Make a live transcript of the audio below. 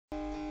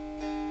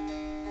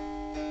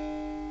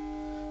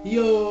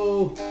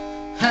You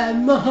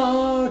and my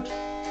heart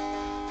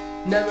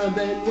never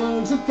been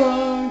worlds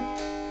apart.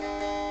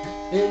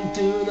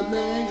 Into the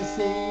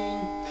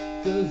magazine,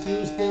 'cause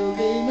you still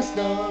be my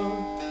star.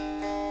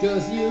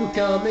 'Cause you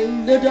come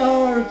in the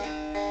dark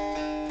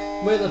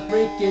with a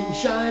freaking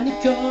shiny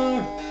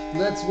car.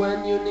 That's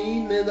when you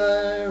need me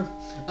there.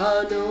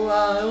 I know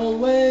I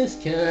always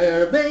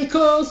care,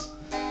 because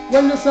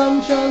when the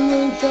sunshine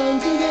will shine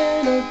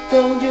together,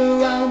 told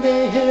you I'll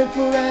be here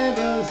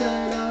forever.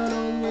 Said I'd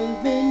always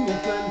been your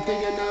friend,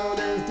 figured out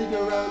and stick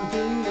around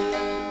to the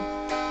end.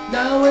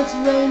 Now it's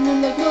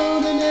raining like more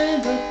than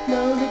ever.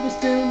 Now that we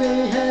still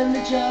behind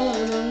each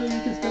other,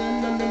 you can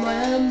stand under my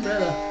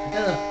umbrella.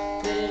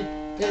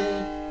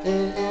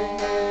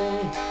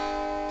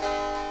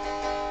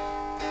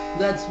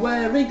 That's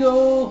where we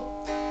go.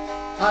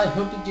 I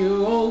hope that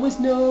you always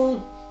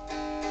know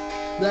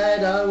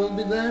that I will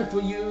be there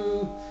for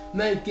you,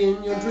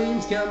 making your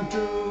dreams come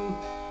true.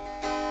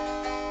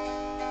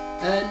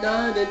 And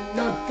I did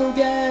not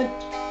forget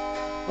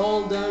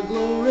all the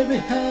glory we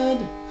had,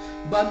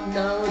 but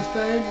now it's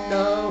fading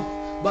off.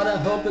 But I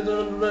hope it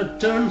will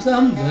return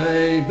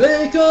someday,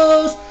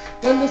 because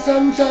when the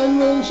sunshine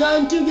will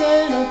shine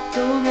together,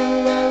 told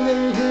you I'll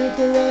be here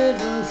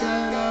forever.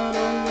 Said I'd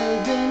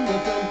always been your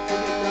friend,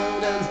 figured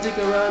out and stick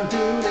around to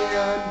the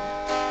end.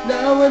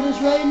 Now it is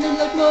raining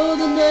like more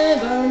than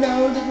ever.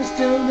 Now that we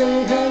still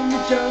behind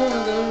each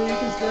other, you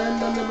can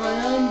stand under my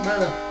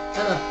umbrella.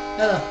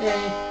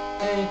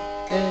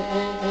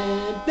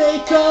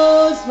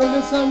 Because when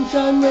the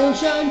sunshine will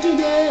shine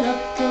together,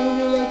 told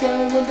you like I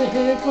would be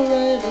here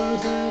forever.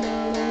 Said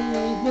I'll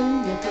always be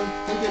your friend,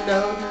 figured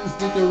out and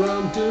stick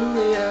around to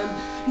the end.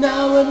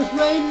 Now it is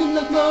raining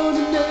like more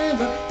than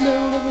ever.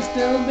 Now that we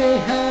still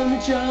behind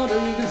each other,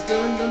 you can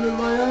stand under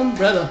my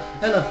umbrella.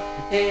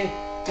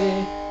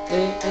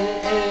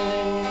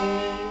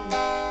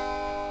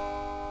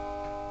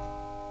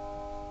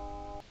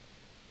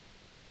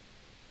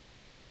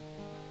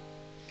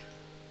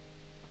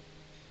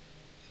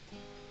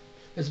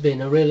 It's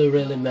been a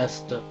really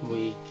messed up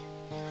week.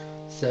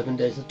 7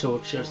 days of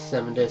torture,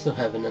 7 days of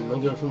heaven, and my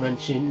girlfriend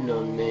cheating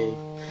on me.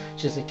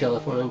 She's a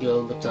California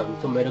girl, but I'm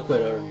for me to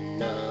quit her.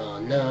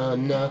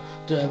 No,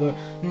 to ever,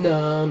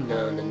 no,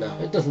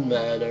 it doesn't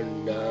matter,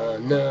 no,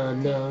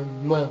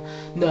 well,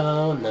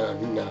 no,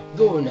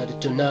 going at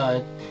it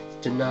tonight,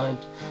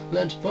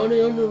 let's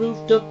party on the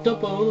rooftop,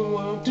 top of the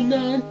world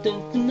tonight,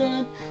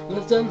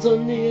 let's dance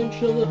on the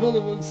edge of the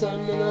Hollywood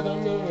sun, and I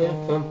don't know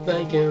if I'm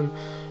faking.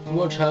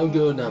 Watch how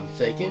good I'm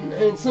faking.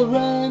 It's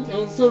alright,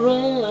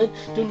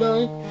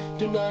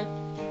 tonight.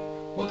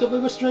 Woke up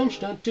with a strange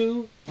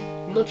tattoo.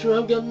 Not sure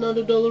I've got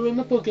another dollar in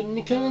my pocket, and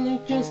you kinda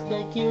look just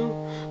like you.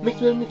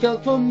 Mixed with the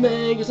California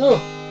Vegas. Oh,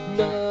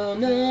 no,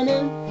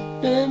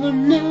 never,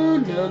 no,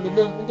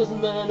 it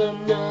doesn't matter,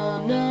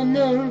 no,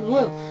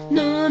 well,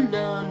 no.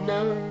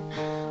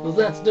 Well,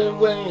 that's the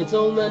way it's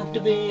all meant to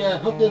be. I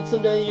hope that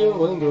someday you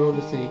will grow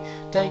to see.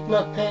 Take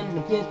my hand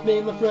and please be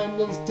my friend,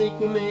 and stick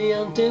with me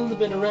until the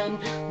bitter end.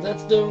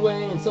 That's the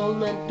way it's all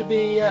meant to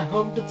be. I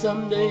hope that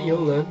someday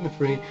you'll let me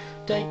free.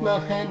 Take my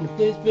hand and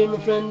please be my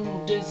friend.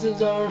 This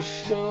is our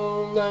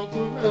show, like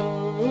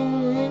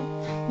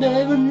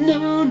never,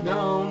 no,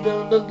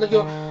 don't let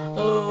go.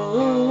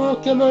 Oh,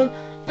 come on,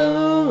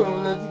 oh,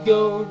 let's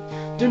go.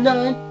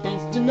 Tonight,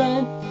 it's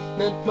tonight.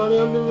 Let's party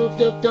on the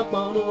rooftop, top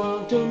of the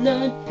world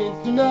tonight,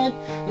 it's tonight.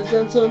 Let's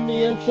dance on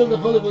the edge of the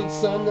Hollywood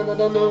sun, and I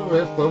don't know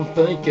if I'm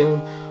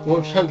faking.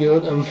 Watch how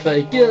good I'm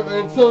faking.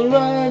 It's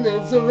alright, tonight, and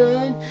it's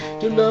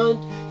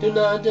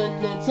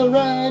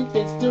alright,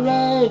 it's the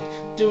right.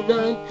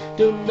 Tonight,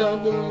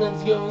 and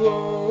let's go,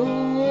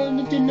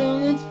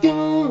 let's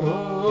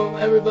go.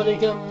 Everybody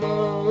come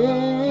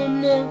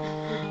on,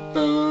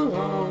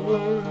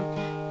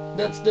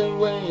 that's the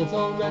way it's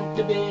all meant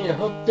to be. I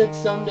hope that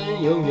someday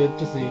you'll get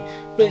to see.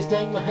 Please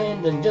take my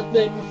hand and just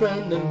be my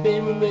friend, and be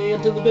with me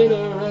until the bitter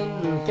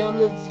end. Come,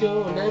 let's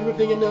go, and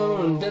everything you know,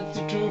 and that's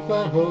the truth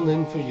I'm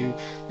holding for you.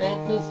 That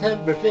is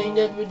everything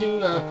that we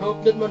do. I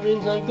hope that my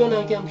dreams are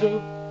gonna come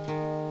true.